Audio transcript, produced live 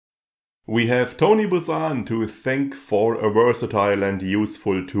We have Tony Buzan to thank for a versatile and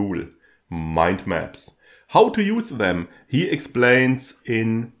useful tool, mind maps. How to use them, he explains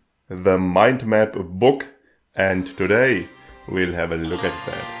in the mind map book, and today we'll have a look at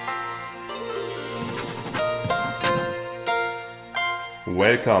that.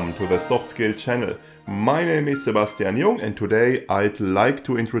 Welcome to the Soft Skill channel. My name is Sebastian Jung and today I'd like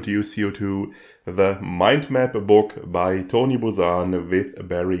to introduce you to the mind map book by Tony Buzan with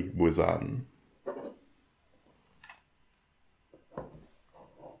Barry Buzan.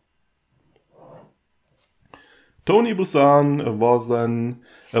 Tony Buzan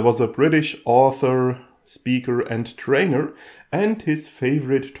was a British author, speaker and trainer, and his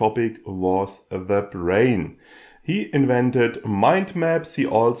favorite topic was the brain. He invented mind maps. He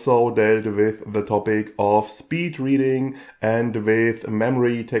also dealt with the topic of speed reading and with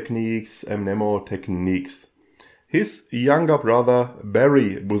memory techniques and mnemotechniques. His younger brother,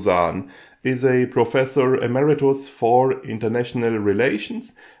 Barry Buzan, is a professor emeritus for international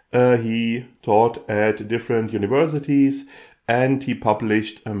relations. He taught at different universities and he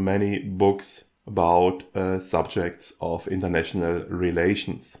published many books about subjects of international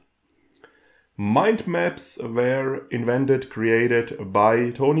relations. Mind maps were created by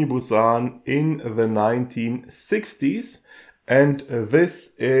Tony Buzan in the 1960s, and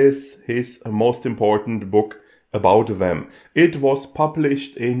this is his most important book about them. It was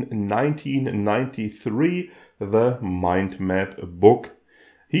published in 1993, the Mind Map book.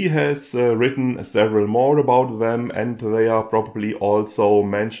 He has written several more about them, and they are probably also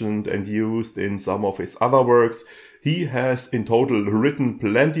mentioned and used in some of his other works. He has in total written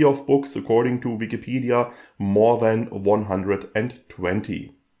plenty of books, according to Wikipedia, more than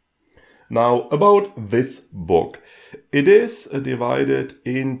 120. Now, about this book. It is divided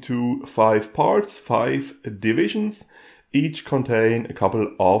into 5 parts, 5 divisions. Each contain a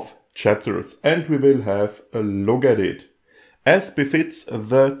couple of chapters, and we will have a look at it. As befits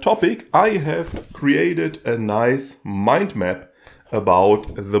the topic, I have created a nice mind map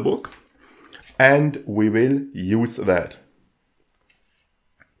about the book, and we will use that.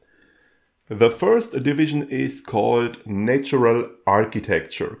 The first division is called Natural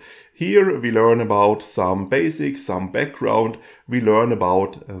Architecture. Here we learn about some basics, some background. We learn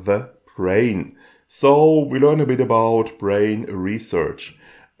about the brain. So we learn a bit about brain research.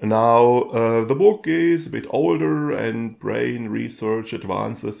 Now, the book is a bit older and brain research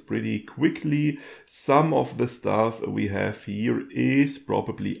advances pretty quickly. Some of the stuff we have here is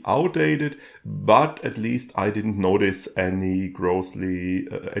probably outdated, but at least I didn't notice any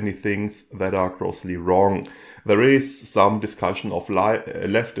things that are grossly wrong. There is some discussion of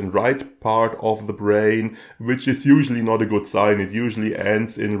left and right part of the brain, which is usually not a good sign. It usually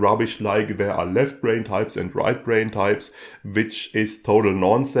ends in rubbish like there are left brain types and right brain types, which is total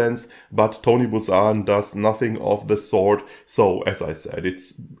nonsense. But Tony Buzan does nothing of the sort. So, as I said,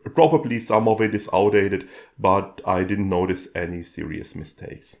 it's probably some of it is outdated, but I didn't notice any serious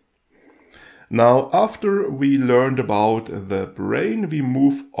mistakes. Now, after we learned about the brain, we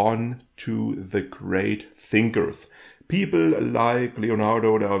move on to the great thinkers. People like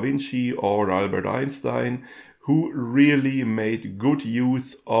Leonardo da Vinci or Albert Einstein, who really made good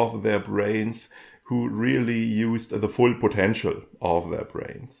use of their brains, who really used the full potential of their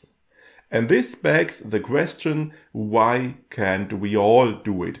brains. And this begs the question, why can't we all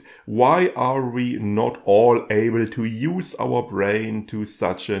do it? Why are we not all able to use our brain to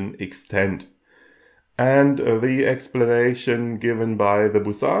such an extent? And the explanation given by the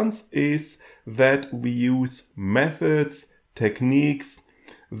Buzans is that we use methods, techniques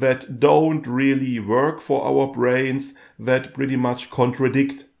that don't really work for our brains, that pretty much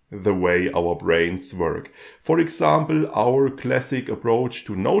contradict the way our brains work. For example, our classic approach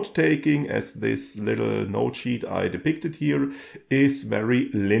to note-taking, as this little note sheet I depicted here, is very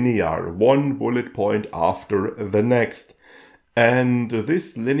linear, one bullet point after the next. And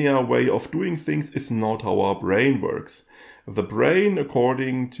this linear way of doing things is not how our brain works. The brain,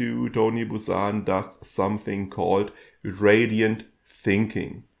 according to Tony Buzan, does something called gradient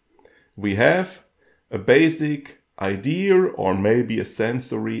thinking. We have a basic idea or maybe a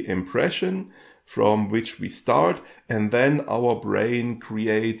sensory impression from which we start, and then our brain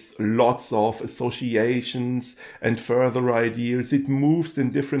creates lots of associations and further ideas. It moves in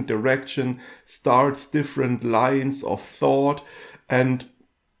different directions, starts different lines of thought, and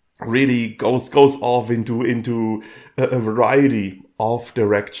really goes off into a variety of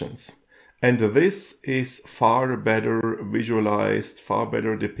directions. And this is far better visualized, far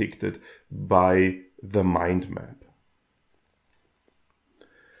better depicted by the mind map.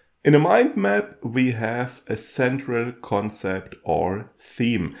 In a mind map, we have a central concept or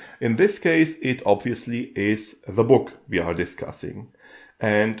theme. In this case, it obviously is the book we are discussing.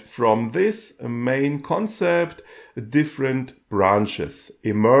 And from this main concept, different branches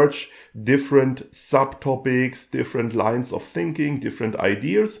emerge, different subtopics, different lines of thinking, different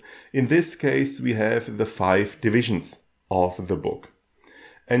ideas. In this case, we have the 5 divisions of the book.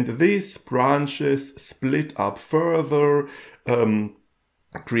 And these branches split up further,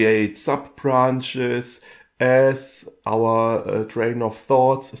 create sub-branches as our train of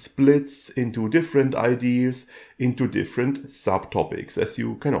thoughts splits into different ideas, into different subtopics, as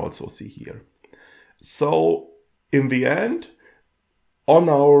you can also see here. So in the end, on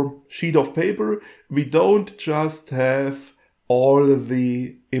our sheet of paper, we don't just have all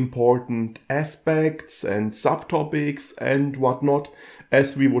the important aspects and subtopics and whatnot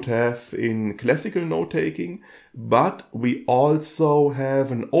as we would have in classical note-taking, but we also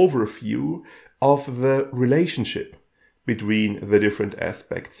have an overview of the relationship between the different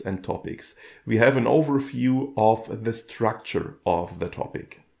aspects and topics. We have an overview of the structure of the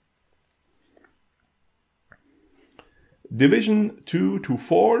topic. Division 2 to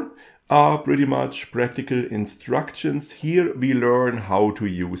 4 are pretty much practical instructions. Here we learn how to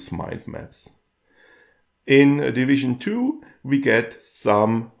use mind maps. In Division 2, we get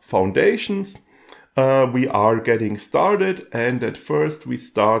some foundations. We are getting started, and at first we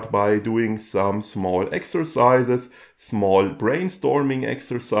start by doing some small exercises, small brainstorming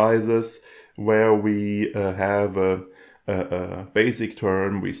exercises, where we have a basic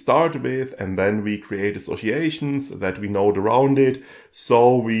term we start with, and then we create associations that we note around it.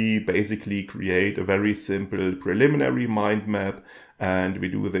 So we basically create a very simple preliminary mind map, and we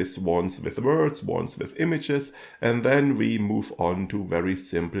do this once with words, once with images, and then we move on to very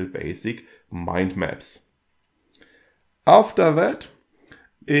simple basic mind maps. After that,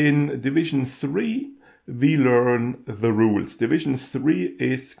 in Division 3, we learn the rules. Division 3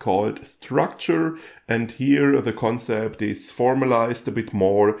 is called structure, and here the concept is formalized a bit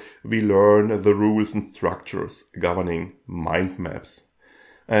more. We learn the rules and structures governing mind maps.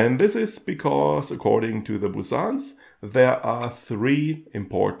 And this is because, according to the Buzans, there are 3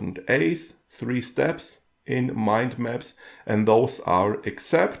 important A's, 3 steps in mind maps, and those are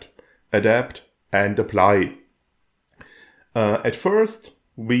accept, adapt, and apply. At first,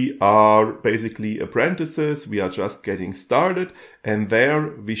 we are basically apprentices, we are just getting started, and there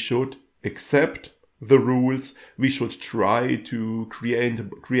we should accept the rules. We should try to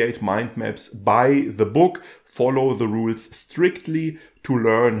create mind maps by the book, follow the rules strictly to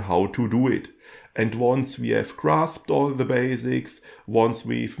learn how to do it. And once we have grasped all the basics, once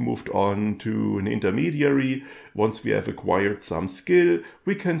we've moved on to an intermediary, once we have acquired some skill,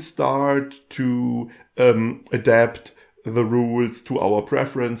 we can start to adapt the rules to our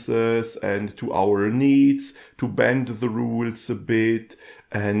preferences and to our needs, to bend the rules a bit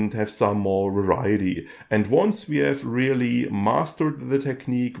and have some more variety. And once we have really mastered the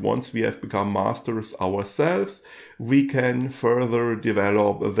technique, once we have become masters ourselves, we can further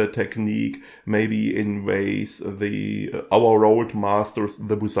develop the technique maybe in ways our old masters,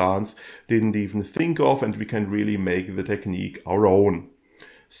 the Buzans, didn't even think of, and we can really make the technique our own.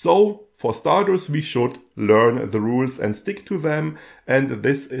 So, for starters, we should learn the rules and stick to them, and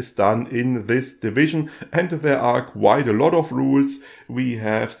this is done in this division, and there are quite a lot of rules. We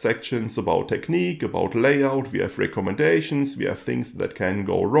have sections about technique, about layout, we have recommendations, we have things that can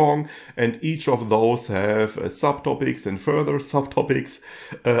go wrong, and each of those have subtopics and further subtopics.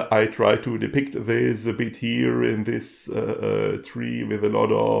 I try to depict this a bit here in this tree with a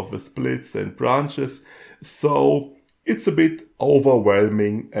lot of splits and branches, so it's a bit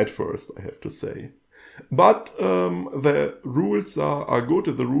overwhelming at first, I have to say. But the rules are good.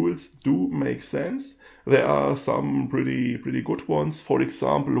 The rules do make sense. There are some pretty good ones. For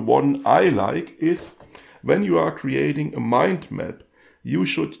example, one I like is when you are creating a mind map, you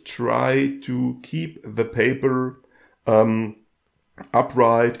should try to keep the paper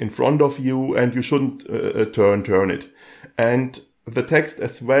upright in front of you, and you shouldn't turn it. And the text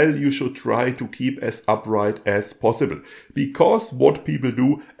as well, you should try to keep as upright as possible. Because what people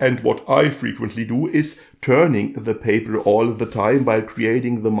do, and what I frequently do, is turning the paper all the time by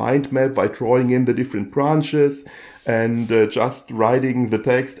creating the mind map, by drawing in the different branches, and just writing the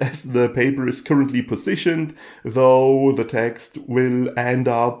text as the paper is currently positioned, though the text will end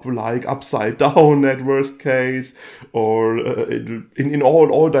up like upside down at worst case, or in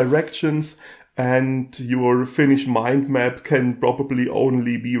all directions. And your finished mind map can probably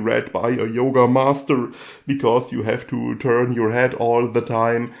only be read by a yoga master, because you have to turn your head all the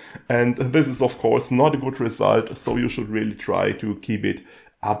time. And this is of course not a good result, so you should really try to keep it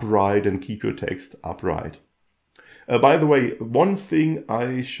upright and keep your text upright. By the way, one thing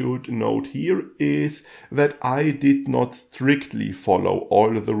I should note here is that I did not strictly follow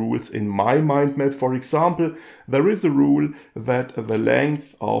all of the rules in my mind map. For example, there is a rule that the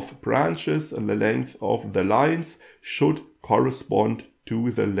length of branches and the length of the lines should correspond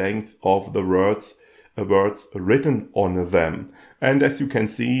to the length of the words written on them. And as you can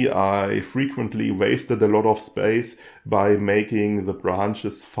see, I frequently wasted a lot of space by making the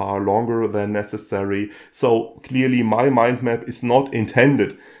branches far longer than necessary. So clearly my mind map is not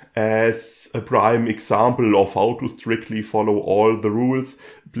intended as a prime example of how to strictly follow all the rules.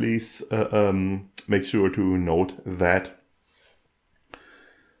 Please make sure to note that.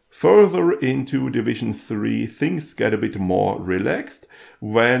 Further into division 3, things get a bit more relaxed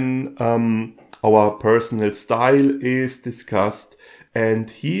when our personal style is discussed,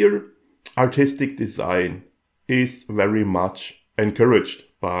 and here artistic design is very much encouraged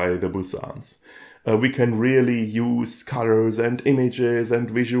by the Buzans. We can really use colors and images and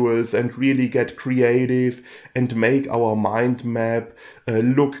visuals and really get creative and make our mind map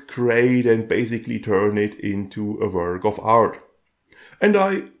look great and basically turn it into a work of art. And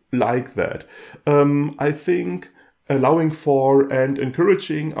I like that. I think allowing for and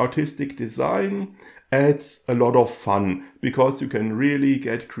encouraging artistic design adds a lot of fun, because you can really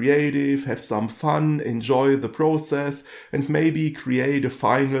get creative, have some fun, enjoy the process, and maybe create a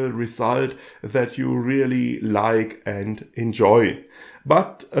final result that you really like and enjoy.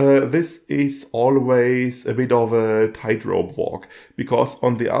 But this is always a bit of a tightrope walk, because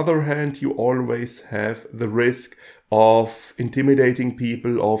on the other hand, you always have the risk of intimidating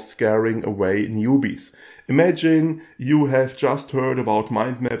people, of scaring away newbies. Imagine you have just heard about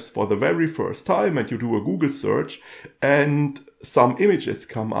mind maps for the very first time and you do a Google search and some images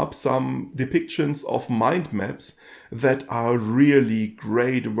come up, some depictions of mind maps that are really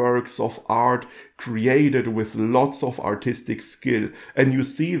great works of art created with lots of artistic skill. And you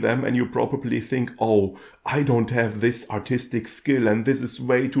see them and you probably think, oh, I don't have this artistic skill and this is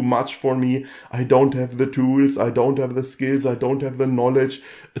way too much for me. I don't have the tools, I don't have the skills, I don't have the knowledge.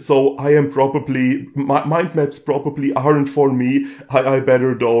 So I am probably, mind maps probably aren't for me. I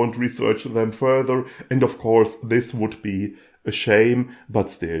better don't research them further. And of course, this would be a shame,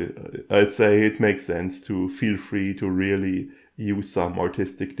 but still, I'd say it makes sense to feel free to really use some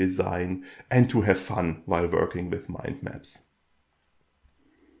artistic design and to have fun while working with mind maps.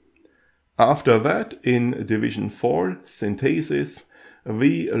 After that, in Division 4, Synthesis,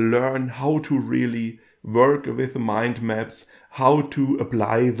 we learn how to really work with mind maps, how to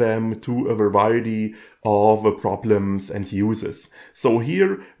apply them to a variety of problems and uses. So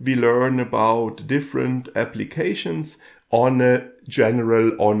here we learn about different applications on a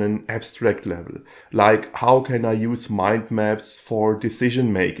general, on an abstract level. Like, how can I use mind maps for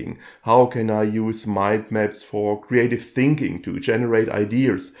decision making? How can I use mind maps for creative thinking to generate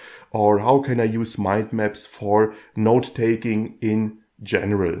ideas? Or how can I use mind maps for note taking in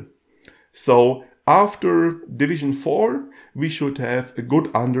general? So after Division 4, we should have a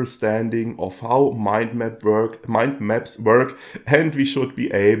good understanding of how mind maps work, and we should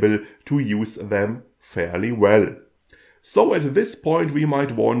be able to use them fairly well. So at this point we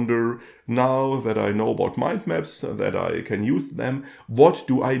might wonder, now that I know about mind maps, that I can use them, what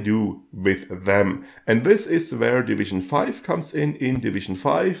do I do with them? And this is where Division 5 comes in. In Division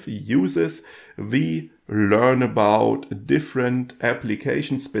 5 uses, we learn about different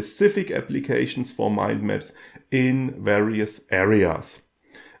applications, specific applications for mind maps in various areas.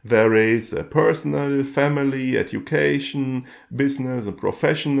 There is a personal, family, education, business, and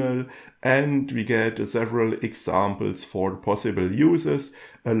professional, and we get several examples for possible uses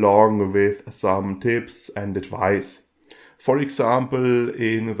along with some tips and advice. For example,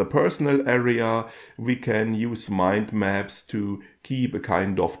 in the personal area, we can use mind maps to keep a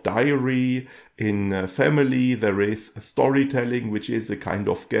kind of diary. In family, there is storytelling, which is a kind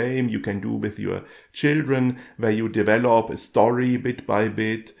of game you can do with your children, where you develop a story bit by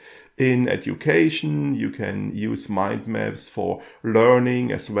bit. In education, you can use mind maps for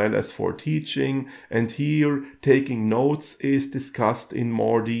learning as well as for teaching. And here, taking notes is discussed in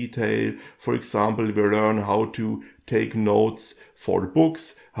more detail. For example, we learn how to take notes for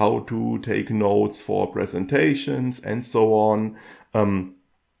books, how to take notes for presentations, and so on.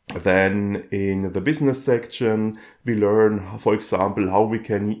 Then in the business section, we learn, for example, how we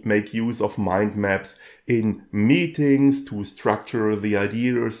can make use of mind maps in meetings to structure the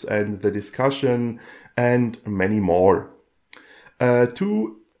ideas and the discussion, and many more.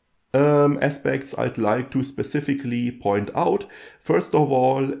 To aspects I'd like to specifically point out. First of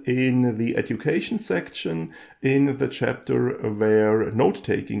all, in the education section, in the chapter where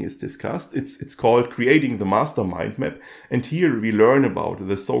note-taking is discussed, it's called Creating the Master Mind Map, and here we learn about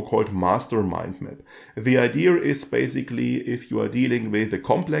the so-called Master Mind Map. The idea is basically, if you are dealing with a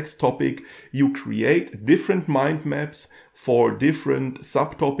complex topic, you create different mind maps for different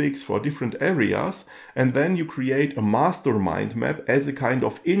subtopics, for different areas, and then you create a master mind map as a kind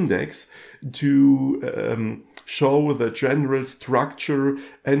of index to show the general structure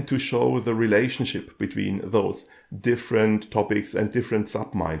and to show the relationship between those different topics and different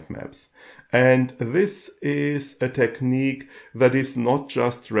sub-mind maps. And this is a technique that is not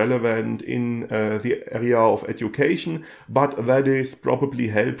just relevant in the area of education, but that is probably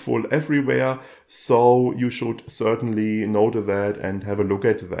helpful everywhere. So you should certainly note that and have a look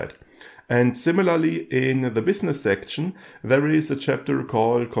at that. And similarly, in the business section, there is a chapter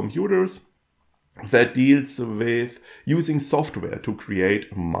called Computers that deals with using software to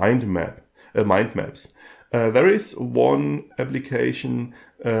create mind maps. There is one application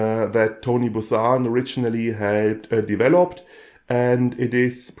that Tony Buzan originally had developed, and it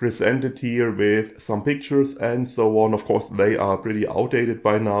is presented here with some pictures and so on. Of course, they are pretty outdated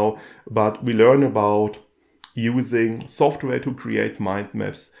by now, but we learn about using software to create mind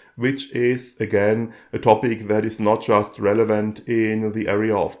maps, which is again a topic that is not just relevant in the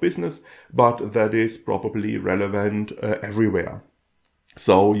area of business, but that is probably relevant everywhere.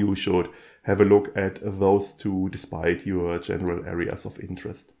 So you should have a look at those two despite your general areas of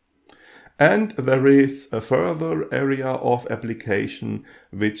interest. And there is a further area of application,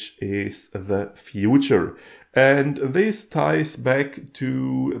 which is the future. And this ties back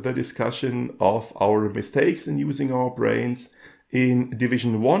to the discussion of our mistakes in using our brains in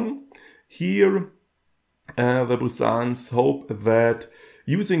Division 1. Here, the Buzans hope that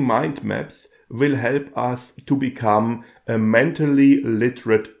using mind maps will help us to become a mentally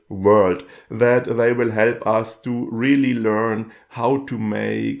literate world, that they will help us to really learn how to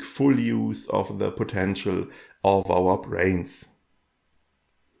make full use of the potential of our brains.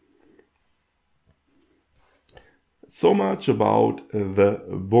 So much about the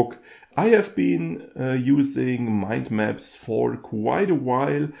book. I have been using mind maps for quite a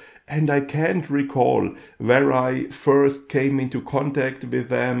while, and I can't recall where I first came into contact with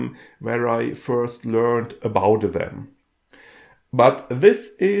them, where I first learned about them. But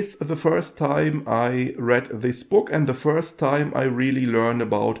this is the first time I read this book and the first time I really learned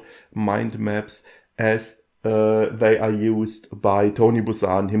about mind maps as they are used by Tony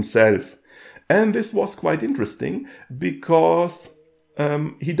Buzan himself. And this was quite interesting because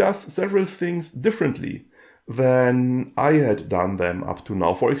he does several things differently than I had done them up to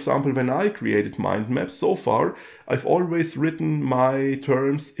now. For example, when I created mind maps so far, I've always written my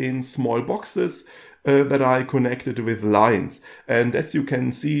terms in small boxes that I connected with lines. And as you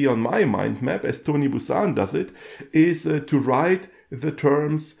can see on my mind map, as Tony Buzan does it, is to write the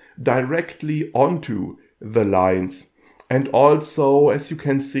terms directly onto the lines. And also, as you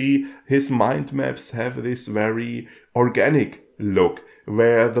can see, his mind maps have this very organic look,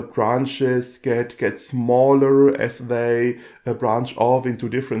 where the branches get smaller as they branch off into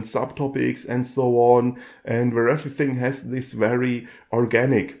different subtopics and so on, and where everything has this very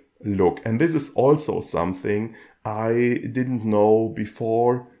organic look. And this is also something I didn't know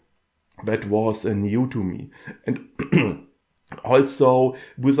before, that was new to me. And also,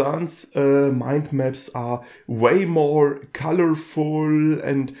 Buzan's mind maps are way more colorful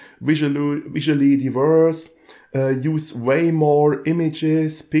and visually diverse, use way more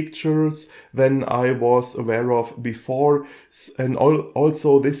images, pictures than I was aware of before. And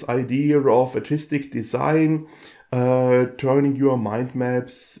also this idea of artistic design, turning your mind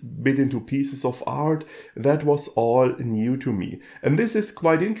maps bit into pieces of art, that was all new to me. And this is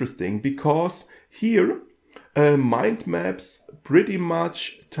quite interesting because here mind maps pretty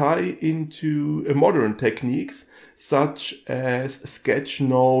much tie into modern techniques such as sketch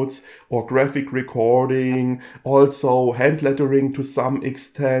notes or graphic recording, also hand lettering to some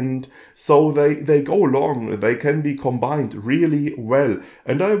extent. So they go along, they can be combined really well.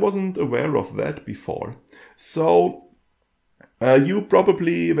 And I wasn't aware of that before. So you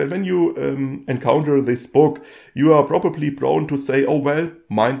probably, when you encounter this book, you are probably prone to say, oh well,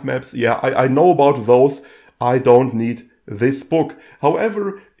 mind maps, yeah, I know about those, I don't need this book.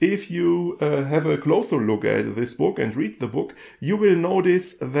 However, if you have a closer look at this book and read the book, you will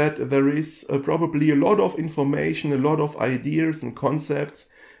notice that there is probably a lot of information, a lot of ideas and concepts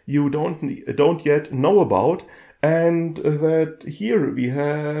you don't yet know about, and that here we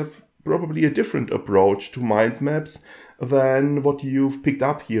have probably a different approach to mind maps than what you've picked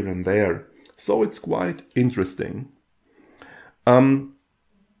up here and there. So it's quite interesting.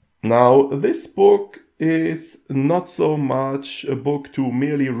 Now, this book is not so much a book to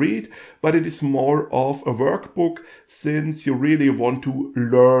merely read, but it is more of a workbook, since you really want to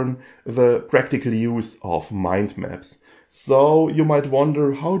learn the practical use of mind maps. So you might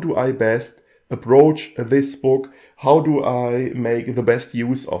wonder, how do I best approach this book? How do I make the best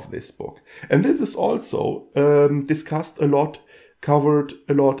use of this book? And this is also discussed a lot, covered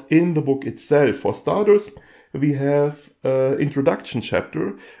a lot in the book itself. For starters, we have an introduction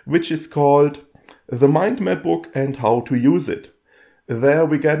chapter, which is called The Mind Map Book and How to Use It. There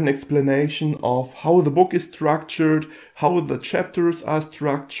we get an explanation of how the book is structured, how the chapters are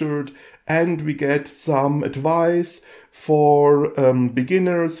structured, and we get some advice for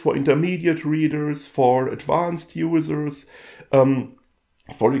beginners, for intermediate readers, for advanced users.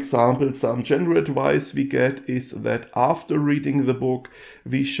 For example, some general advice we get is that after reading the book,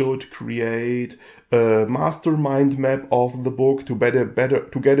 we should create a master mind map of the book to get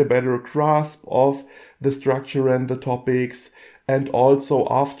a better grasp of the structure and the topics. And also,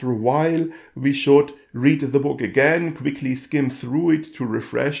 after a while, we should read the book again, quickly skim through it to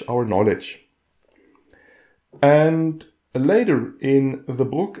refresh our knowledge. And later in the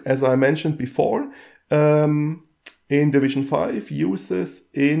book, as I mentioned before, in Division 5 uses,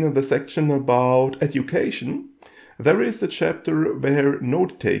 in the section about education, there is a chapter where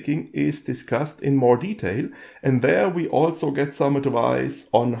note-taking is discussed in more detail, and there we also get some advice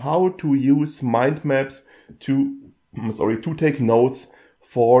on how to use mind maps to take notes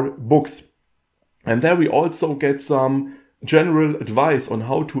for books. And there we also get some general advice on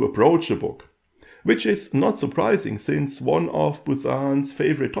how to approach a book, which is not surprising, since one of Buzan's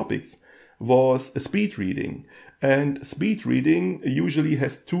favorite topics was speed reading. And speed reading usually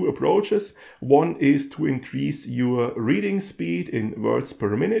has two approaches. One is to increase your reading speed in words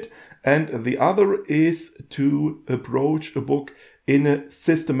per minute, and the other is to approach a book in a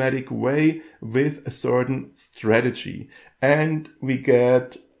systematic way with a certain strategy. And we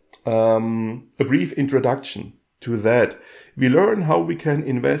get a brief introduction to that. We learn how we can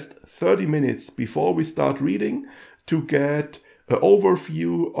invest 30 minutes before we start reading to get an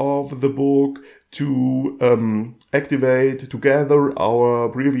overview of the book, to activate together our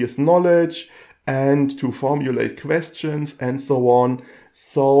previous knowledge, and to formulate questions and so on.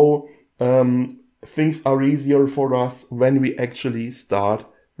 So things are easier for us when we actually start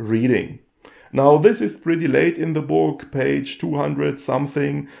reading. Now, this is pretty late in the book, page 200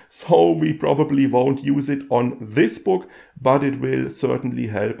 something, so we probably won't use it on this book, but it will certainly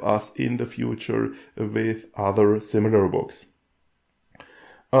help us in the future with other similar books.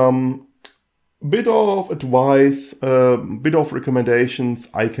 Bit of advice, bit of recommendations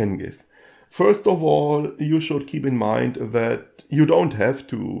I can give. First of all, you should keep in mind that you don't have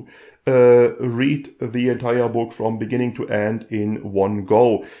to read the entire book from beginning to end in one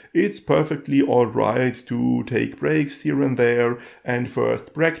go. It's perfectly alright to take breaks here and there and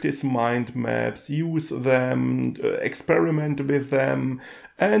first practice mind maps, use them, experiment with them,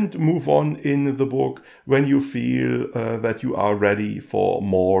 and move on in the book when you feel that you are ready for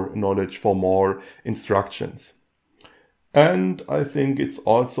more knowledge, for more instructions. And I think it's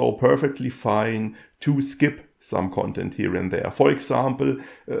also perfectly fine to skip some content here and there. For example,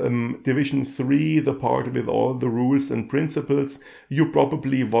 Division 3, the part with all the rules and principles, you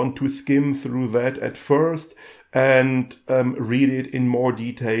probably want to skim through that at first and read it in more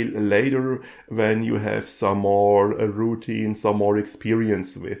detail later when you have some more routine, some more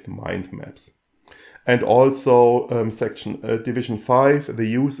experience with mind maps. And also Division 5, the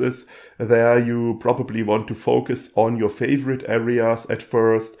uses, there you probably want to focus on your favorite areas at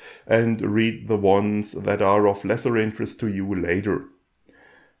first and read the ones that are of lesser interest to you later.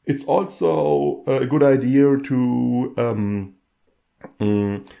 It's also a good idea to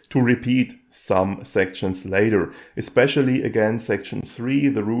repeat some sections later, especially again section 3,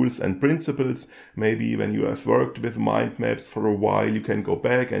 the rules and principles. Maybe when you have worked with mind maps for a while, you can go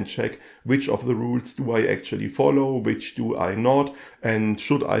back and check which of the rules do I actually follow, which do I not, and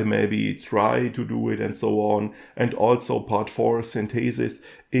should I maybe try to do it, and so on. And also part 4, synthesis,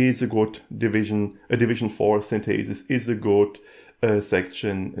 is a good division. Division 4, synthesis, is a good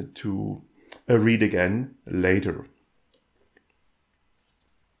section to read again later.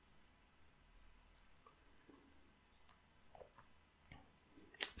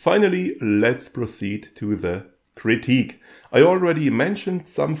 Finally, let's proceed to the critique. I already mentioned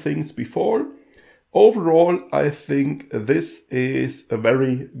some things before. Overall, I think this is a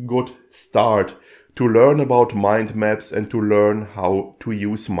very good start to learn about mind maps and to learn how to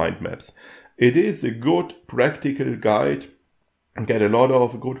use mind maps. It is a good practical guide. Get a lot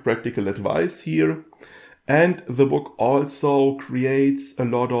of good practical advice here. And the book also creates a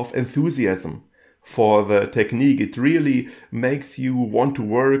lot of enthusiasm for the technique. It really makes you want to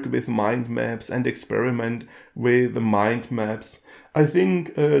work with mind maps and experiment with mind maps. I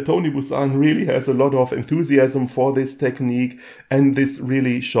think Tony Buzan really has a lot of enthusiasm for this technique, and this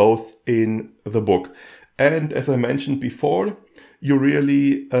really shows in the book. And as I mentioned before, you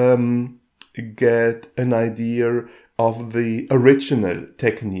really get an idea of the original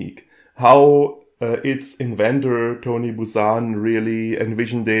technique, how its inventor, Tony Buzan, really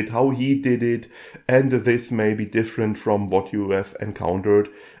envisioned it, how he did it, and this may be different from what you have encountered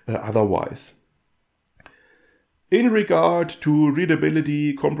otherwise. In regard to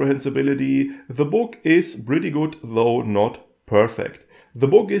readability, comprehensibility, the book is pretty good, though not perfect. The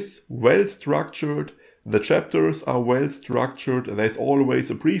book is well structured, the chapters are well structured, there's always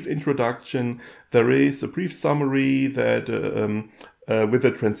a brief introduction, there is a brief summary that with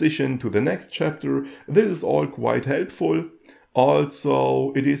a transition to the next chapter. This is all quite helpful.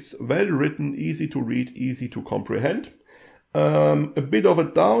 Also, it is well written, easy to read, easy to comprehend. A bit of a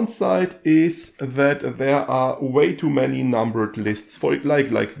downside is that there are way too many numbered lists, for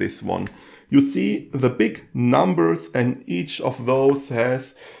like this one. You see the big numbers, and each of those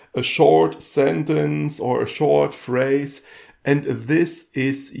has a short sentence or a short phrase, and this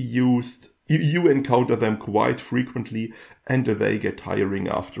is used. You encounter them quite frequently, and they get tiring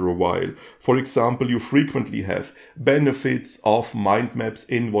after a while. For example, you frequently have benefits of mind maps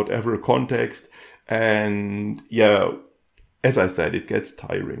in whatever context, and yeah, as I said, it gets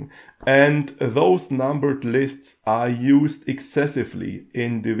tiring. And those numbered lists are used excessively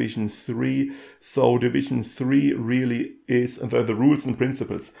in Division 3. So Division 3 really is the rules and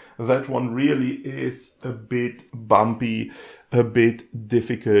principles. That one really is a bit bumpy, a bit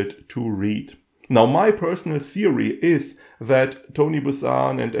difficult to read. Now, my personal theory is that Tony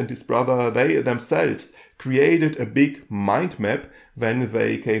Buzan and his brother, they themselves created a big mind map when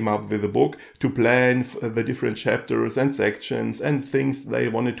they came up with a book to plan the different chapters and sections and things they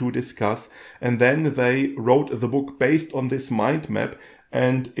wanted to discuss. And then they wrote the book based on this mind map.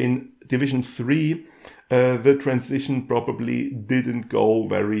 And in Division 3, the transition probably didn't go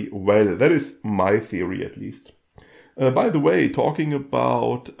very well. That is my theory, at least. By the way, talking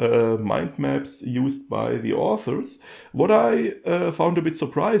about mind maps used by the authors, what I found a bit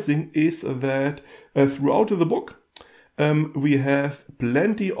surprising is that throughout the book we have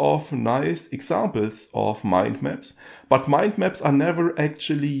plenty of nice examples of mind maps, but mind maps are never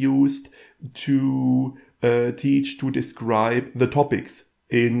actually used to teach, to describe the topics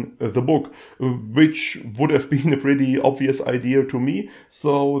in the book, which would have been a pretty obvious idea to me.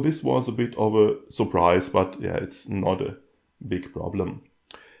 So this was a bit of a surprise, but yeah, it's not a big problem.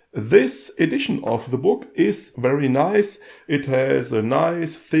 This edition of the book is very nice. It has a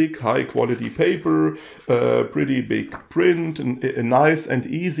nice, thick, high quality paper, pretty big print, and nice and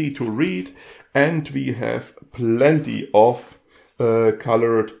easy to read. And we have plenty of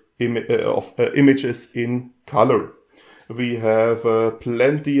colored images in color. We have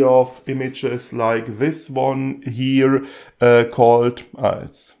plenty of images like this one here called,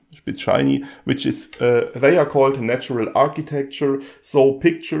 it's a bit shiny, which is, they are called natural architecture. So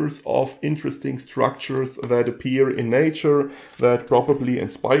pictures of interesting structures that appear in nature that probably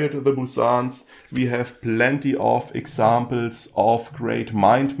inspired the Buzans. We have plenty of examples of great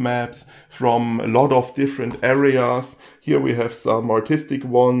mind maps from a lot of different areas. Here we have some artistic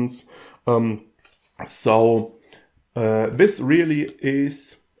ones. This really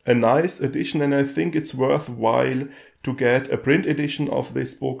is a nice edition, and I think it's worthwhile to get a print edition of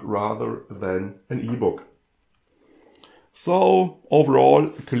this book rather than an ebook. So overall,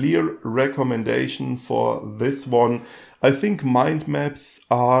 clear recommendation for this one. I think mind maps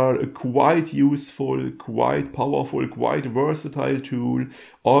are a quite useful, quite powerful, quite versatile tool,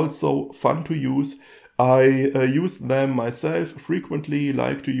 also fun to use. I use them myself frequently,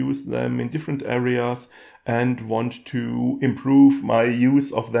 like to use them in different areas, and want to improve my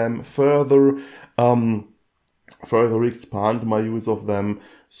use of them further, further expand my use of them.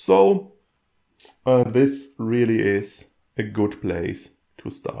 So this really is a good place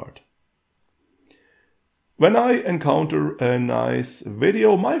to start. When I encounter a nice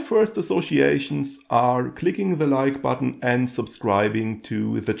video, my first associations are clicking the like button and subscribing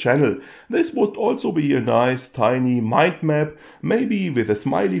to the channel. This would also be a nice tiny mind map, maybe with a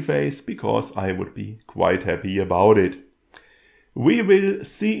smiley face, because I would be quite happy about it. We will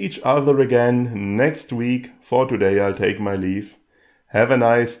see each other again next week. For today, I'll take my leave. Have a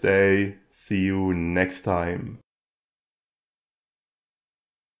nice day. See you next time.